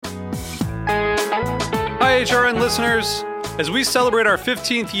HRN listeners. As we celebrate our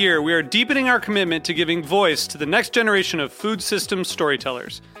 15th year, we are deepening our commitment to giving voice to the next generation of food systems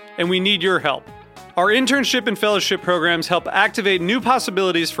storytellers, and we need your help. Our internship and fellowship programs help activate new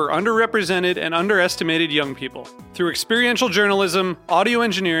possibilities for underrepresented and underestimated young people through experiential journalism, audio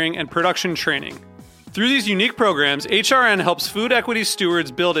engineering, and production training. Through these unique programs, HRN helps food equity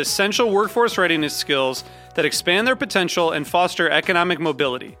stewards build essential workforce readiness skills that expand their potential and foster economic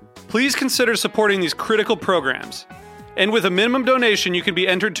mobility. Please consider supporting these critical programs. And with a minimum donation, you can be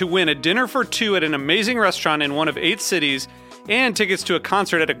entered to win a dinner for two at an amazing restaurant in one of 8 cities and tickets to a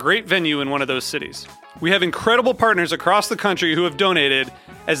concert at a great venue in one of those cities. We have incredible partners across the country who have donated,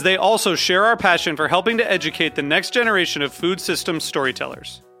 as they also share our passion for helping to educate the next generation of food systems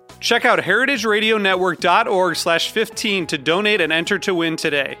storytellers. Check out heritageradionetwork.org/15 to donate and enter to win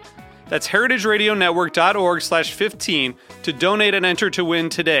today. That's heritageradionetwork.org/15 to donate and enter to win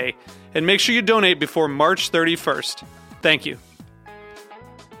today. And make sure you donate before March 31st. Thank you.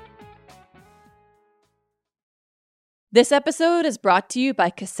 This episode is brought to you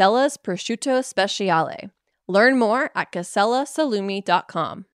by Casella's Prosciutto Speciale. Learn more at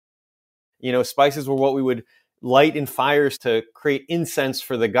casellasalumi.com. You know, spices were what we would light in fires to create incense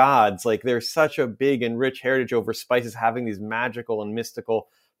for the gods. Like, there's such a big and rich heritage over spices having these magical and mystical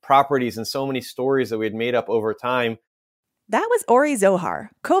properties and so many stories that we had made up over time. That was Ori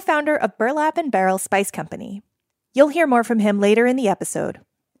Zohar, co-founder of Burlap and Barrel Spice Company. You'll hear more from him later in the episode.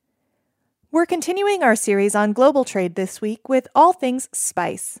 We're continuing our series on global trade this week with all things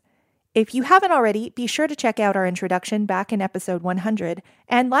spice. If you haven't already, be sure to check out our introduction back in episode 100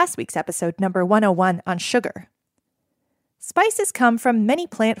 and last week's episode number 101 on sugar. Spices come from many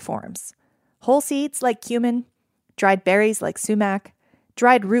plant forms: whole seeds like cumin, dried berries like sumac,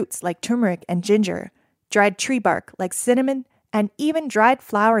 dried roots like turmeric and ginger, dried tree bark like cinnamon, and even dried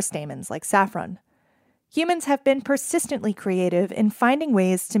flower stamens like saffron. Humans have been persistently creative in finding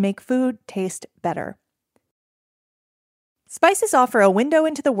ways to make food taste better. Spices offer a window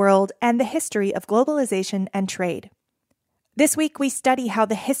into the world and the history of globalization and trade. This week, we study how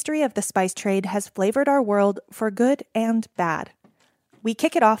the history of the spice trade has flavored our world for good and bad. We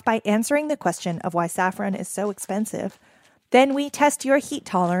kick it off by answering the question of why saffron is so expensive. Then we test your heat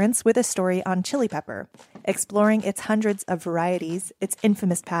tolerance with a story on chili pepper, exploring its hundreds of varieties, its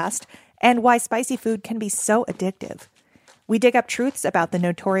infamous past, and why spicy food can be so addictive. We dig up truths about the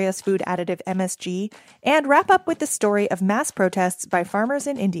notorious food additive MSG and wrap up with the story of mass protests by farmers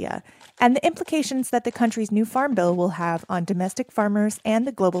in India and the implications that the country's new farm bill will have on domestic farmers and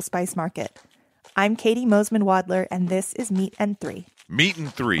the global spice market. I'm Katie Mosman-Wadler, and this is Meat and Three. Meat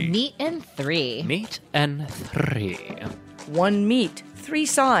and Three. Meat and Three. Meat and Three. One meat, 3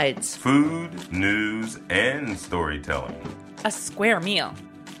 sides. Food, news, and storytelling. A square meal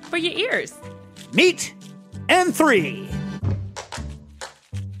for your ears. Meat and Three.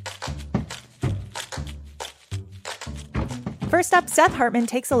 First up, Seth Hartman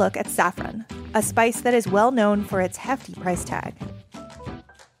takes a look at saffron, a spice that is well known for its hefty price tag.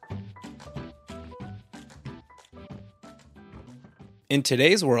 In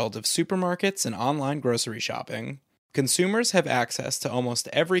today's world of supermarkets and online grocery shopping, consumers have access to almost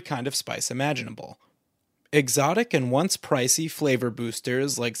every kind of spice imaginable. Exotic and once pricey flavor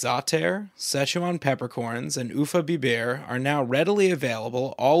boosters like Za'atar, Szechuan peppercorns, and Ufa Biber are now readily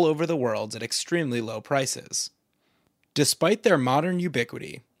available all over the world at extremely low prices. Despite their modern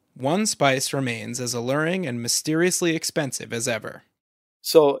ubiquity, one spice remains as alluring and mysteriously expensive as ever.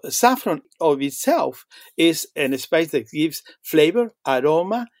 So saffron of itself is a spice that gives flavor,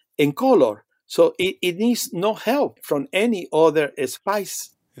 aroma, and color. So it needs no help from any other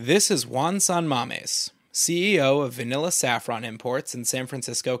spice. This is Juan San Mames, CEO of Vanilla Saffron Imports in San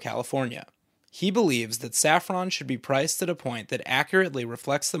Francisco, California. He believes that saffron should be priced at a point that accurately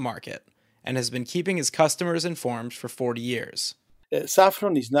reflects the market and has been keeping his customers informed for 40 years.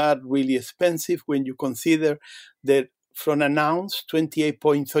 Saffron is not really expensive when you consider that from an ounce,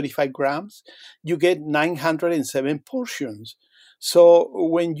 28.35 grams, you get 907 portions. So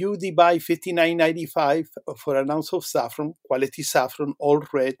when you divide $59.95 for an ounce of saffron, quality saffron, all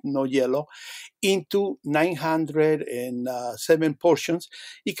red, no yellow, into 907 portions,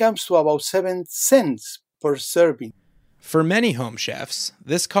 it comes to about 7 cents per serving. For many home chefs,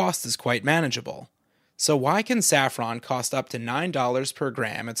 this cost is quite manageable. So why can saffron cost up to $9 per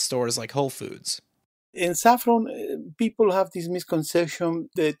gram at stores like Whole Foods? In saffron, people have this misconception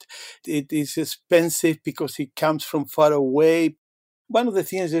that it is expensive because it comes from far away. One of the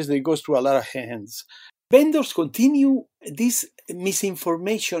things is that it goes through a lot of hands. Vendors continue this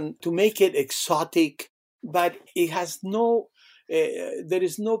misinformation to make it exotic, but it has no there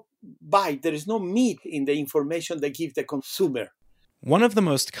is no bite, there is no meat in the information they give the consumer. One of the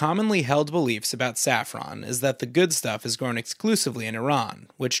most commonly held beliefs about saffron is that the good stuff is grown exclusively in Iran,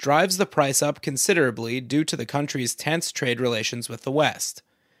 which drives the price up considerably due to the country's tense trade relations with the West.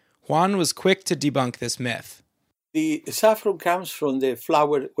 Juan was quick to debunk this myth. The saffron comes from the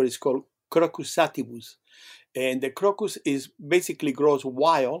flower, what is called Crocus sativus. And the crocus is basically grows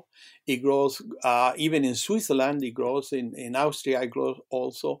wild. It grows even in Switzerland. It grows in Austria. It grows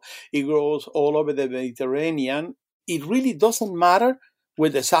also. It grows all over the Mediterranean. It really doesn't matter where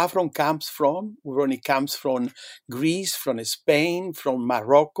the saffron comes from, when it comes from Greece, from Spain, from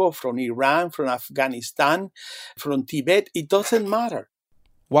Morocco, from Iran, from Afghanistan, from Tibet. It doesn't matter.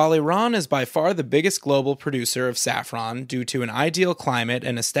 While Iran is by far the biggest global producer of saffron due to an ideal climate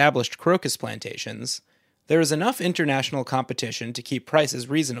and established crocus plantations, there is enough international competition to keep prices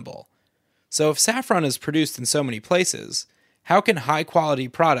reasonable. So if saffron is produced in so many places, how can high-quality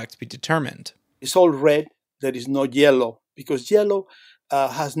product be determined? It's all red. There is no yellow, because yellow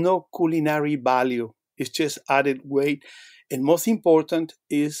has no culinary value. It's just added weight. And most important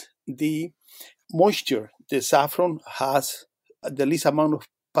is the moisture. The saffron has the least amount of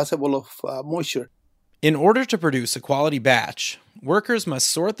possible of moisture. In order to produce a quality batch, workers must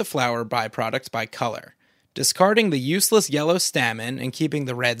sort the flower byproduct by color, discarding the useless yellow stamen and keeping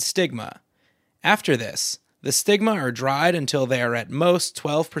the red stigma. After this, the stigma are dried until they are at most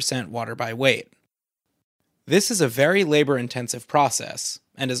 12% water by weight. This is a very labor-intensive process,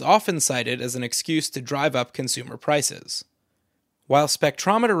 and is often cited as an excuse to drive up consumer prices. While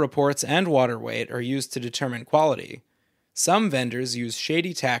spectrometer reports and water weight are used to determine quality, some vendors use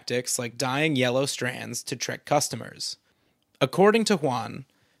shady tactics like dyeing yellow strands to trick customers. According to Juan,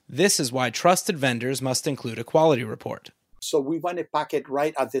 this is why trusted vendors must include a quality report. So we want to pack it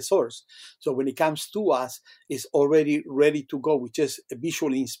right at the source. So when it comes to us, it's already ready to go. We just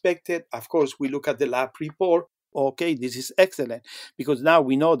visually inspect it. Of course, we look at the lab report. Okay, this is excellent, because now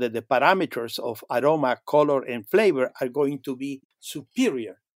we know that the parameters of aroma, color, and flavor are going to be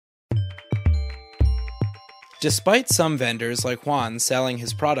superior. Despite some vendors like Juan selling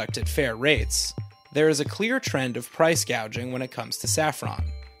his product at fair rates, there is a clear trend of price gouging when it comes to saffron.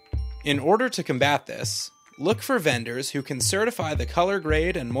 In order to combat this, look for vendors who can certify the color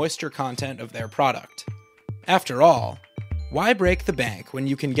grade and moisture content of their product. After all, why break the bank when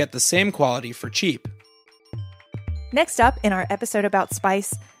you can get the same quality for cheap? Next up in our episode about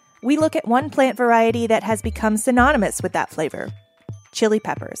spice, we look at one plant variety that has become synonymous with that flavor: chili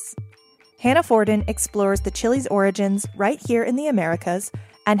peppers. Hannah Forden explores the chili's origins right here in the Americas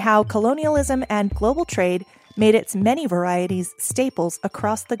and how colonialism and global trade made its many varieties staples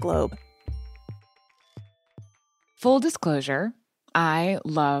across the globe. Full disclosure, I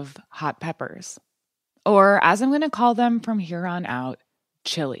love hot peppers. Or, as I'm going to call them from here on out,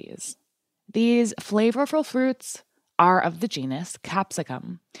 chilies. These flavorful fruits are of the genus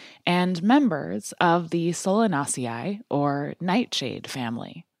capsicum and members of the Solanaceae, or nightshade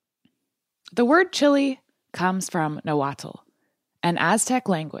family. The word chili comes from Nahuatl, an Aztec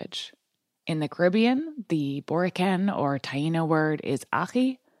language. In the Caribbean, the Borican or Taíno word is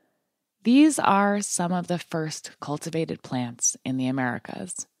ají. These are some of the first cultivated plants in the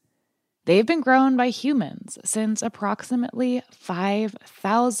Americas. They've been grown by humans since approximately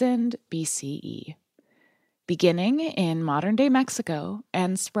 5000 BCE, beginning in modern-day Mexico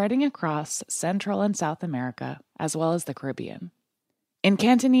and spreading across Central and South America, as well as the Caribbean. In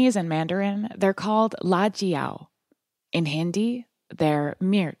Cantonese and Mandarin, they're called la jiao. In Hindi, they're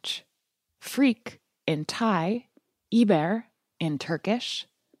mirch. Freak in Thai, iber in Turkish,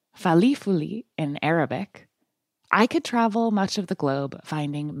 falifuli in Arabic. I could travel much of the globe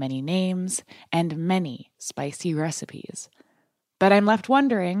finding many names and many spicy recipes. But I'm left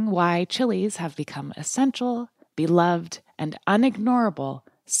wondering why chilies have become essential, beloved, and unignorable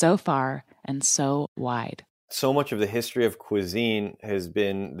so far and so wide. So much of the history of cuisine has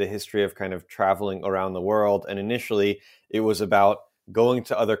been the history of kind of traveling around the world. And initially, it was about going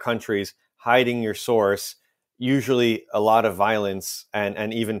to other countries, hiding your source, usually a lot of violence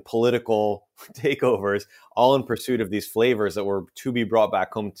and even political takeovers, all in pursuit of these flavors that were to be brought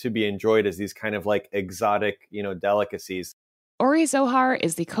back home, to be enjoyed as these kind of like exotic, delicacies. Ori Zohar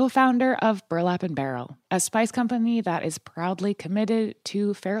is the co-founder of Burlap and Barrel, a spice company that is proudly committed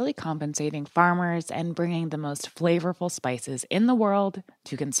to fairly compensating farmers and bringing the most flavorful spices in the world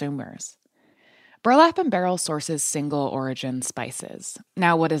to consumers. Burlap and Barrel sources single origin spices.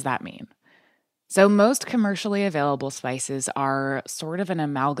 Now, what does that mean? So most commercially available spices are sort of an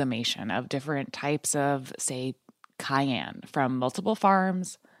amalgamation of different types of, say, cayenne from multiple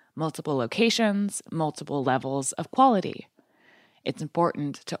farms, multiple locations, multiple levels of quality. it's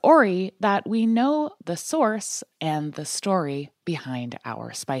important to Ori that we know the source and the story behind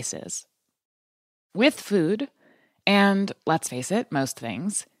our spices. With food, and let's face it, most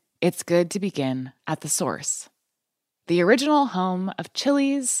things, it's good to begin at the source. The original home of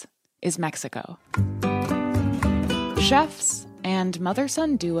chilies is Mexico. Chefs and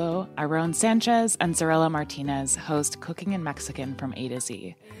mother-son duo Aaron Sanchez and Zarela Martinez host Cooking in Mexican from A to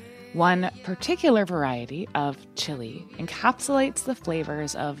Z. One particular variety of chili encapsulates the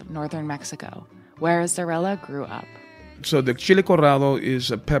flavors of northern Mexico, where Zarela grew up. So the chile colorado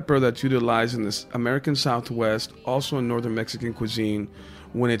is a pepper that's utilized in the American Southwest, also in northern Mexican cuisine.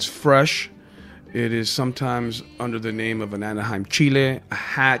 When it's fresh, it is sometimes under the name of an Anaheim chile, a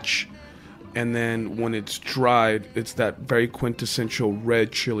hatch, and then when it's dried, it's that very quintessential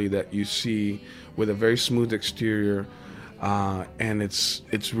red chili that you see with a very smooth exterior. And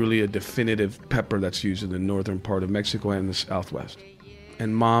it's really a definitive pepper that's used in the northern part of Mexico and the Southwest.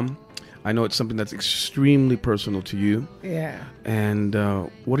 And Mom, I know it's something that's extremely personal to you. Yeah. And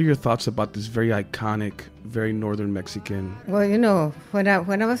what are your thoughts about this very iconic, very northern Mexican? Well, you know, when I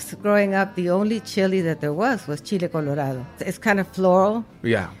was growing up, the only chili that there was chile colorado. It's kind of floral.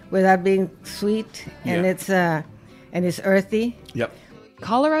 Yeah. Without being sweet, and it's earthy. Yep.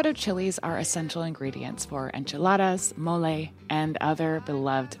 Colorado chilies are essential ingredients for enchiladas, mole, and other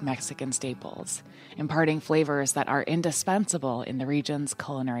beloved Mexican staples, imparting flavors that are indispensable in the region's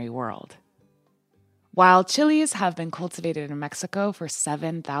culinary world. While chilies have been cultivated in Mexico for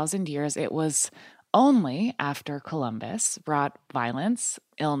 7,000 years, it was only after Columbus brought violence,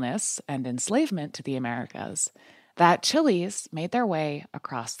 illness, and enslavement to the Americas that chilies made their way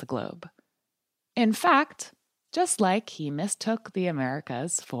across the globe. In fact, just like he mistook the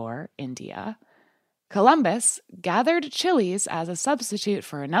Americas for India, Columbus gathered chilies as a substitute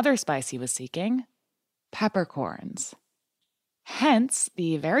for another spice he was seeking, peppercorns. Hence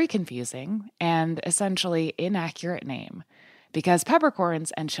the very confusing and essentially inaccurate name, because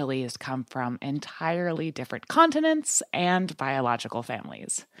peppercorns and chilies come from entirely different continents and biological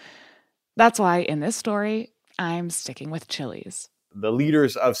families. That's why in this story, I'm sticking with chilies. The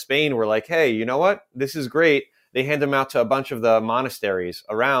leaders of Spain were like, hey, you know what? This is great. They hand them out to a bunch of the monasteries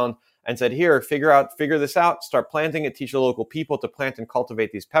around and said, here, figure this out, start planting it, teach the local people to plant and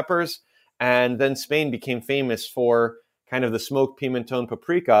cultivate these peppers. And then Spain became famous for kind of the smoked pimenton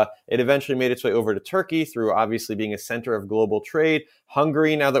paprika. It eventually made its way over to Turkey through obviously being a center of global trade.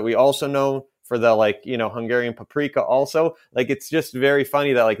 Hungary, now that we also know for the Hungarian paprika also, it's just very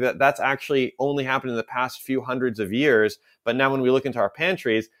funny that that's actually only happened in the past few hundreds of years. But now when we look into our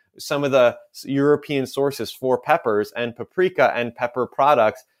pantries, some of the European sources for peppers and paprika and pepper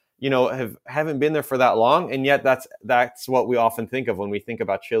products, haven't been there for that long. And yet that's what we often think of when we think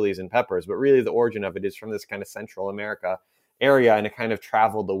about chilies and peppers. But really the origin of it is from this kind of Central America area, and it kind of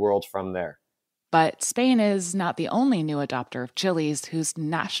traveled the world from there. But Spain is not the only new adopter of chilies whose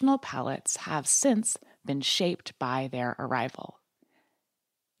national palates have since been shaped by their arrival.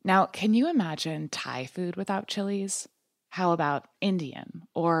 Now, can you imagine Thai food without chilies? How about Indian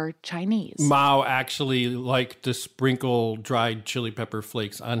or Chinese? Mao actually liked to sprinkle dried chili pepper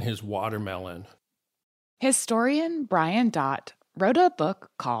flakes on his watermelon. Historian Brian Dott wrote a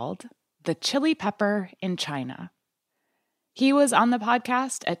book called The Chili Pepper in China. He was on the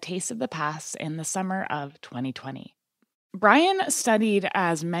podcast A Taste of the Past in the summer of 2020. Brian studied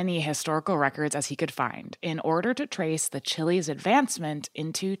as many historical records as he could find in order to trace the chili's advancement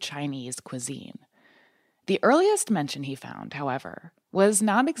into Chinese cuisine. The earliest mention he found, however, was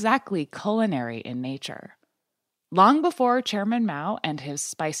not exactly culinary in nature. Long before Chairman Mao and his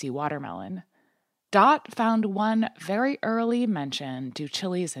spicy watermelon, Dott found one very early mention to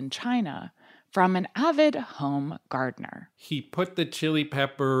chilies in China from an avid home gardener. He put the chili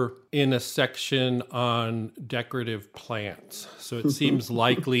pepper in a section on decorative plants. So it seems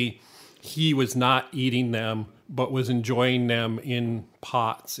likely he was not eating them, but was enjoying them in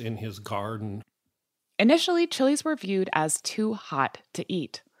pots in his garden. Initially, chilies were viewed as too hot to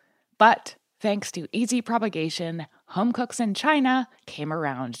eat. But thanks to easy propagation, home cooks in China came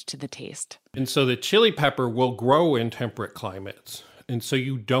around to the taste. And so the chili pepper will grow in temperate climates. And so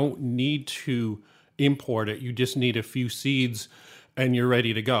you don't need to import it. You just need a few seeds and you're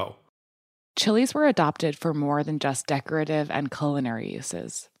ready to go. Chilies were adopted for more than just decorative and culinary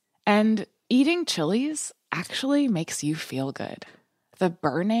uses. And eating chilies actually makes you feel good. The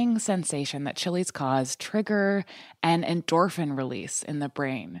burning sensation that chilies cause trigger an endorphin release in the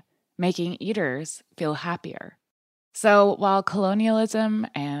brain, making eaters feel happier. So while colonialism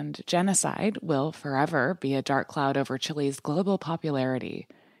and genocide will forever be a dark cloud over chili's global popularity,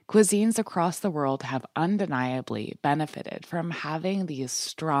 Cuisines across the world have undeniably benefited from having these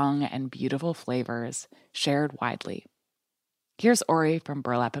strong and beautiful flavors shared widely. Here's Ori from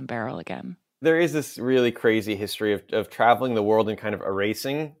Burlap and Barrel again. There is this really crazy history of traveling the world and kind of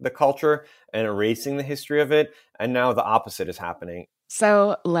erasing the culture and erasing the history of it. And now the opposite is happening.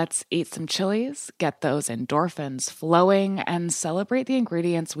 So let's eat some chilies, get those endorphins flowing, and celebrate the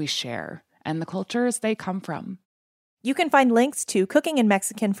ingredients we share and the cultures they come from. You can find links to Cooking in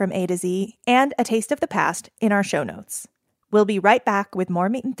Mexican from A to Z and A Taste of the Past in our show notes. We'll be right back with more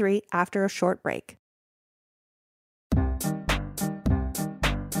Meat and Three after a short break.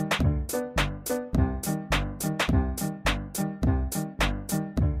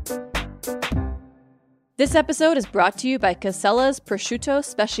 This episode is brought to you by Casella's Prosciutto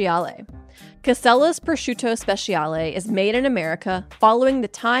Speciale. Casella's Prosciutto Speciale is made in America following the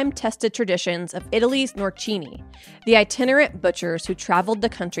time-tested traditions of Italy's Norcini, the itinerant butchers who traveled the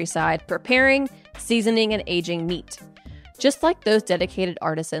countryside preparing, seasoning, and aging meat. Just like those dedicated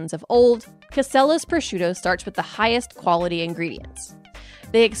artisans of old, Casella's Prosciutto starts with the highest quality ingredients.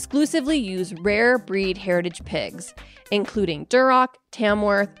 They exclusively use rare breed heritage pigs, including Duroc,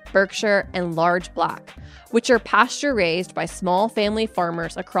 Tamworth, Berkshire, and Large Black, which are pasture-raised by small family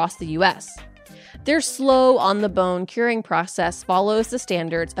farmers across the U.S. Their slow, on-the-bone curing process follows the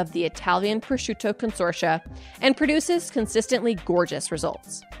standards of the Italian prosciutto consortia and produces consistently gorgeous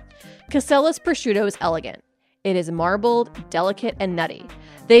results. Casella's prosciutto is elegant. It is marbled, delicate, and nutty.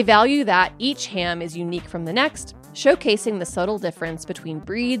 They value that each ham is unique from the next, showcasing the subtle difference between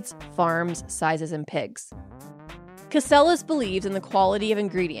breeds, farms, sizes, and pigs. Casella's believes in the quality of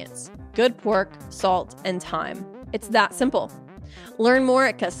ingredients, good pork, salt, and thyme. It's that simple. Learn more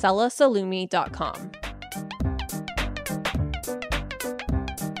at casellasalumi.com.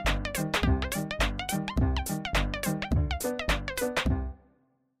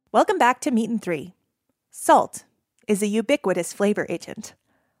 Welcome back to Meat and Three. Salt is a ubiquitous flavor agent,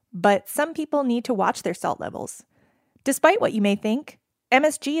 but some people need to watch their salt levels. Despite what you may think,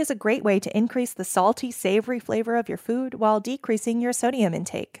 MSG is a great way to increase the salty, savory flavor of your food while decreasing your sodium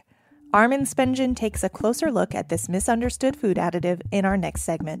intake. Armin Spengen takes a closer look at this misunderstood food additive in our next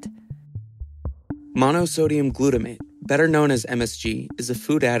segment. Monosodium glutamate, better known as MSG, is a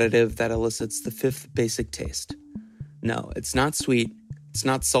food additive that elicits the fifth basic taste. No, it's not sweet, it's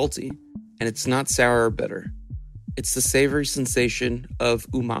not salty, and it's not sour or bitter. It's the savory sensation of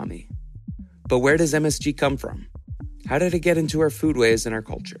umami. But where does MSG come from? How did it get into our foodways and our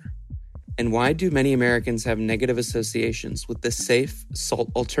culture? And why do many Americans have negative associations with this safe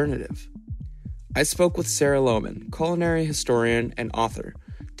salt alternative? I spoke with Sarah Lohman, culinary historian and author,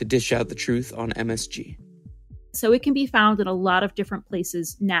 to dish out the truth on MSG. So it can be found in a lot of different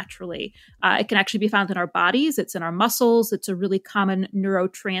places naturally. It can actually be found in our bodies. It's in our muscles. It's a really common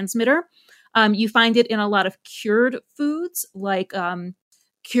neurotransmitter. You find it in a lot of cured foods like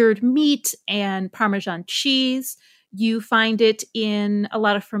cured meat and Parmesan cheese. You find it in a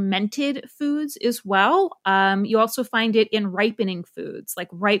lot of fermented foods as well. You also find it in ripening foods, like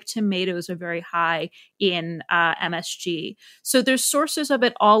ripe tomatoes are very high in MSG. So there's sources of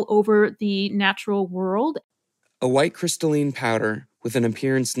it all over the natural world. A white crystalline powder with an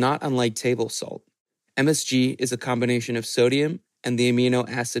appearance not unlike table salt. MSG is a combination of sodium and the amino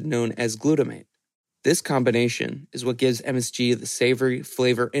acid known as glutamate. This combination is what gives MSG the savory,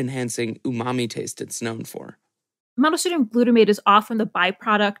 flavor-enhancing umami taste it's known for. Monosodium glutamate is often the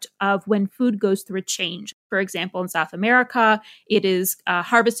byproduct of when food goes through a change. For example, in South America, it is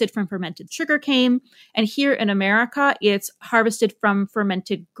harvested from fermented sugarcane. And here in America, it's harvested from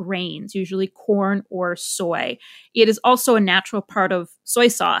fermented grains, usually corn or soy. It is also a natural part of soy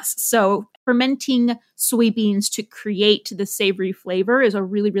sauce. So fermenting soybeans to create the savory flavor is a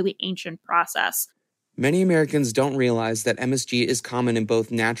really, really ancient process. Many Americans don't realize that MSG is common in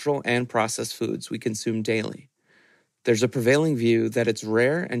both natural and processed foods we consume daily. There's a prevailing view that it's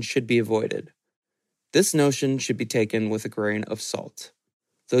rare and should be avoided. This notion should be taken with a grain of salt.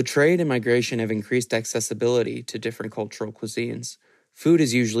 Though trade and migration have increased accessibility to different cultural cuisines, food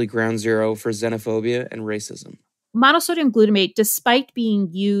is usually ground zero for xenophobia and racism. Monosodium glutamate, despite being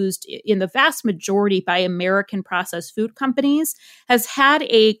used in the vast majority by American processed food companies, has had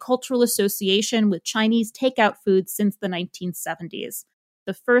a cultural association with Chinese takeout food since the 1970s.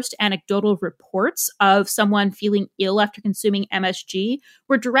 The first anecdotal reports of someone feeling ill after consuming MSG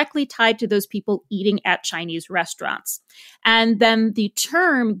were directly tied to those people eating at Chinese restaurants. And then the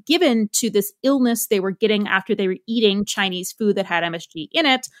term given to this illness they were getting after they were eating Chinese food that had MSG in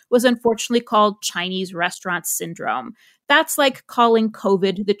it was unfortunately called Chinese restaurant syndrome. That's like calling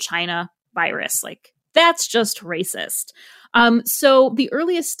COVID the China virus. Like, that's just racist. So the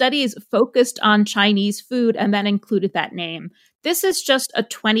earliest studies focused on Chinese food and then included that name. This is just a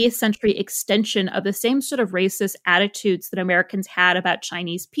 20th century extension of the same sort of racist attitudes that Americans had about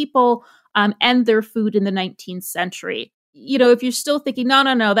Chinese people and their food in the 19th century. You know, if you're still thinking,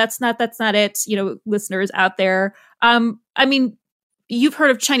 no, that's not it, you know, listeners out there. I mean, you've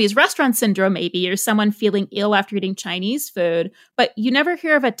heard of Chinese restaurant syndrome, maybe, or someone feeling ill after eating Chinese food, but you never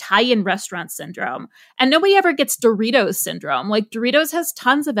hear of Italian restaurant syndrome. And nobody ever gets Doritos syndrome. Like, Doritos has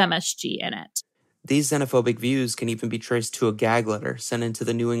tons of MSG in it. These xenophobic views can even be traced to a gag letter sent into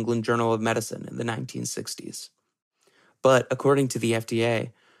the New England Journal of Medicine in the 1960s. But according to the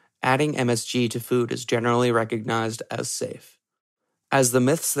FDA, adding MSG to food is generally recognized as safe. As the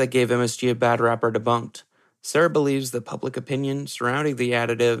myths that gave MSG a bad rap are debunked, Sarah believes that public opinion surrounding the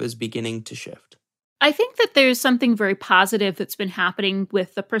additive is beginning to shift. I think that there's something very positive that's been happening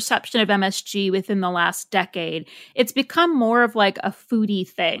with the perception of MSG within the last decade. It's become more of like a foodie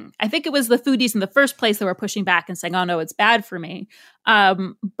thing. I think it was the foodies in the first place that were pushing back and saying, oh no, it's bad for me.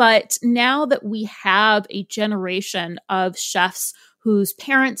 But now that we have a generation of chefs whose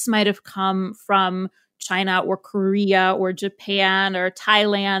parents might have come from China or Korea or Japan or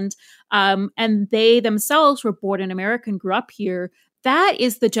Thailand, and they themselves were born in America and grew up here, that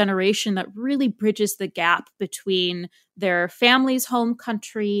is the generation that really bridges the gap between their family's home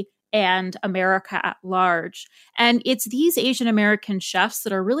country and America at large. And it's these Asian American chefs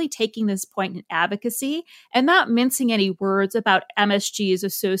that are really taking this point in advocacy and not mincing any words about MSG's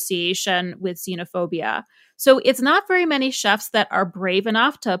association with xenophobia. So it's not very many chefs that are brave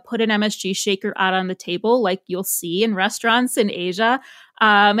enough to put an MSG shaker out on the table like you'll see in restaurants in Asia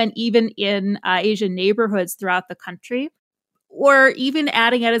and even in Asian neighborhoods throughout the country, or even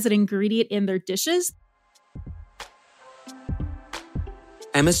adding it as an ingredient in their dishes.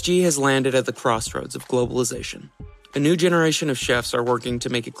 MSG has landed at the crossroads of globalization. A new generation of chefs are working to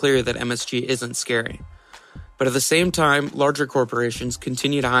make it clear that MSG isn't scary. But at the same time, larger corporations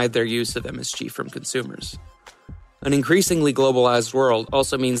continue to hide their use of MSG from consumers. An increasingly globalized world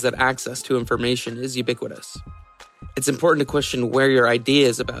also means that access to information is ubiquitous. It's important to question where your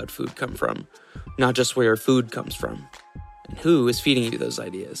ideas about food come from, not just where your food comes from, and who is feeding you those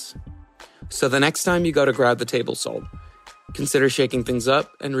ideas. So the next time you go to grab the table salt, consider shaking things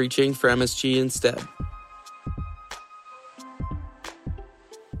up and reaching for MSG instead.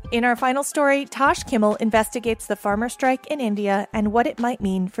 In our final story, Tosh Kimmel investigates the farmer strike in India and what it might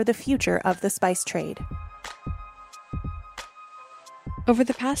mean for the future of the spice trade. Over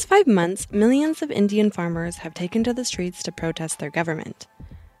the past 5 months, millions of Indian farmers have taken to the streets to protest their government.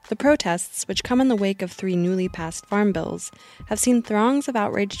 The protests, which come in the wake of 3 newly passed farm bills, have seen throngs of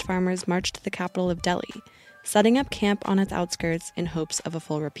outraged farmers march to the capital of Delhi, setting up camp on its outskirts in hopes of a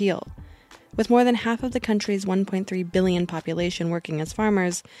full repeal. With more than half of the country's 1.3 billion population working as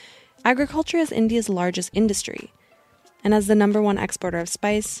farmers, agriculture is India's largest industry. And as the #1 exporter of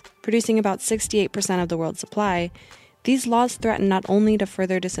spice, producing about 68% of the world's supply, these laws threaten not only to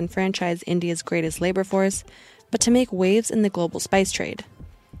further disenfranchise India's greatest labor force, but to make waves in the global spice trade.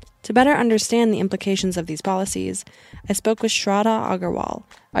 To better understand the implications of these policies, I spoke with Shraddha Agarwal,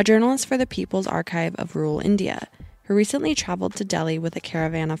 a journalist for the People's Archive of Rural India, who recently traveled to Delhi with a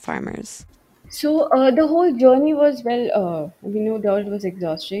caravan of farmers. So the whole journey was, no doubt it was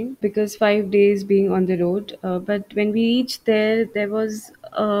exhausting because 5 days being on the road. But when we reached there, there was,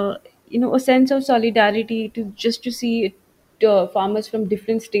 a sense of solidarity to see farmers from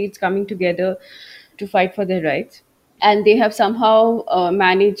different states coming together to fight for their rights. And they have somehow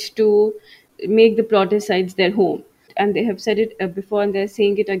managed to make the protest sites their home. And they have said it before and they're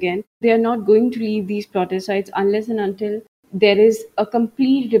saying it again. They are not going to leave these protest sites unless and until there is a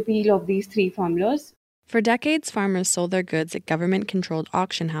complete repeal of these 3 farm laws. For decades, farmers sold their goods at government-controlled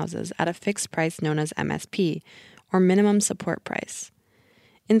auction houses at a fixed price known as MSP, or minimum support price.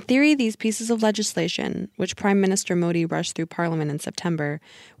 In theory, these pieces of legislation, which Prime Minister Modi rushed through Parliament in September,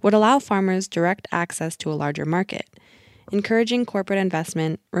 would allow farmers direct access to a larger market, encouraging corporate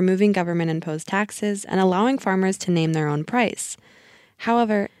investment, removing government-imposed taxes, and allowing farmers to name their own price.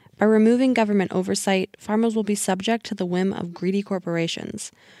 However, by removing government oversight, farmers will be subject to the whim of greedy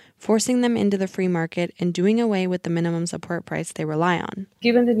corporations, forcing them into the free market and doing away with the minimum support price they rely on.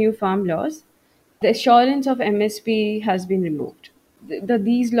 Given the new farm laws, the assurance of MSP has been removed.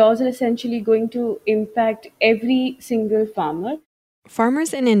 These laws are essentially going to impact every single farmer.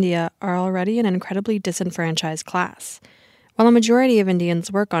 Farmers in India are already an incredibly disenfranchised class. While a majority of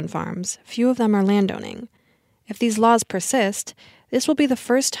Indians work on farms, few of them are landowning. If these laws persist, this will be the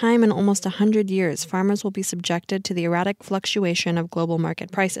first time in almost 100 years farmers will be subjected to the erratic fluctuation of global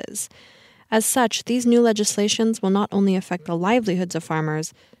market prices, As such, these new legislations will not only affect the livelihoods of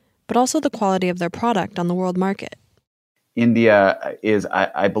farmers, but also the quality of their product on the world market. India is,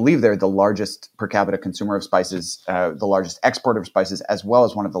 I believe, they're the largest per capita consumer of spices, the largest exporter of spices, as well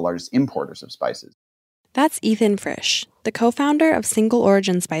as one of the largest importers of spices. That's Ethan Frisch, the co-founder of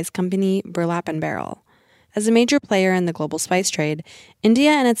single-origin spice company Burlap & Barrel. As a major player in the global spice trade,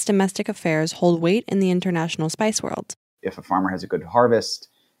 India and its domestic affairs hold weight in the international spice world. If a farmer has a good harvest,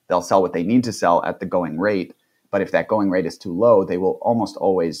 they'll sell what they need to sell at the going rate. But if that going rate is too low, they will almost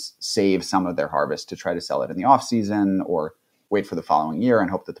always save some of their harvest to try to sell it in the off season or wait for the following year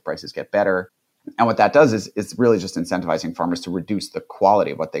and hope that the prices get better. And what that does is it's really just incentivizing farmers to reduce the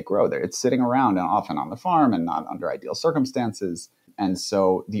quality of what they grow there. It's sitting around and often on the farm and not under ideal circumstances. And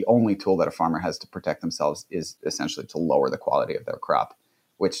so the only tool that a farmer has to protect themselves is essentially to lower the quality of their crop,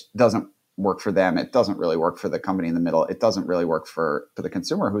 which doesn't work for them. It doesn't really work for the company in the middle. It doesn't really work for the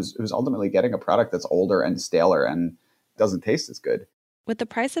consumer who's ultimately getting a product that's older and staler and doesn't taste as good. With the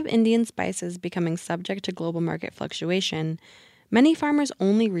price of Indian spices becoming subject to global market fluctuation, many farmers'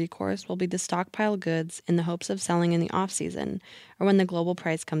 only recourse will be to stockpile goods in the hopes of selling in the off-season or when the global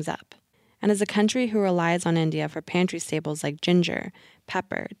price comes up. And as a country who relies on India for pantry staples like ginger,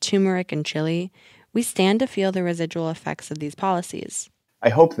 pepper, turmeric, and chili, we stand to feel the residual effects of these policies. I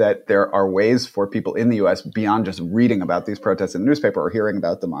hope that there are ways for people in the U.S., beyond just reading about these protests in the newspaper or hearing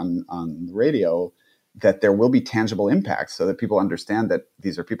about them on the radio, that there will be tangible impacts so that people understand that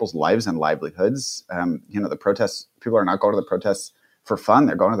these are people's lives and livelihoods. The protests, people are not going to the protests for fun.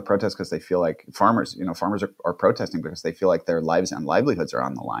 They're going to the protests because they feel like farmers are protesting because they feel like their lives and livelihoods are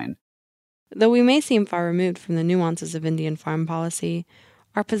on the line. Though we may seem far removed from the nuances of Indian farm policy,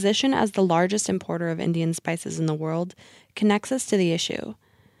 our position as the largest importer of Indian spices in the world connects us to the issue.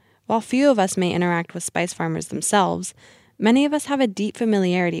 While few of us may interact with spice farmers themselves, many of us have a deep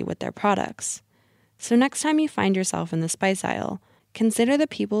familiarity with their products. So next time you find yourself in the spice aisle, consider the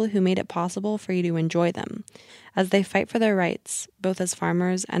people who made it possible for you to enjoy them, as they fight for their rights, both as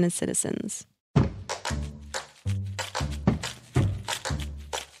farmers and as citizens.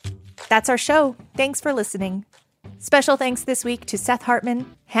 That's our show. Thanks for listening. Special thanks this week to Seth Hartman,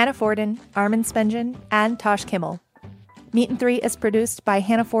 Hannah Forden, Armin Spengen, and Tosh Kimmel. Meat and Three is produced by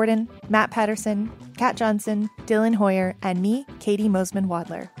Hannah Forden, Matt Patterson, Kat Johnson, Dylan Hoyer, and me, Katie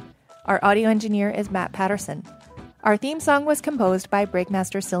Mosman-Wadler. Our audio engineer is Matt Patterson. Our theme song was composed by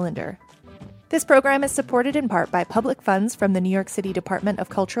Breakmaster Cylinder. This program is supported in part by public funds from the New York City Department of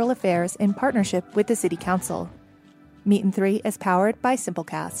Cultural Affairs in partnership with the City Council. Meat and Three is powered by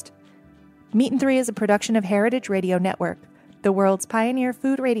Simplecast. Meat and Three is a production of Heritage Radio Network, the world's pioneer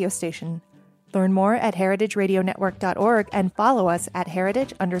food radio station. Learn more at heritageradionetwork.org and follow us at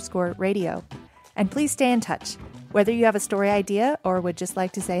heritage_radio. And please stay in touch. Whether you have a story idea or would just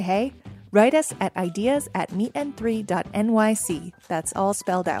like to say hey, write us at ideas@meetand3.nyc. That's all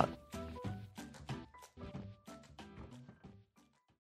spelled out.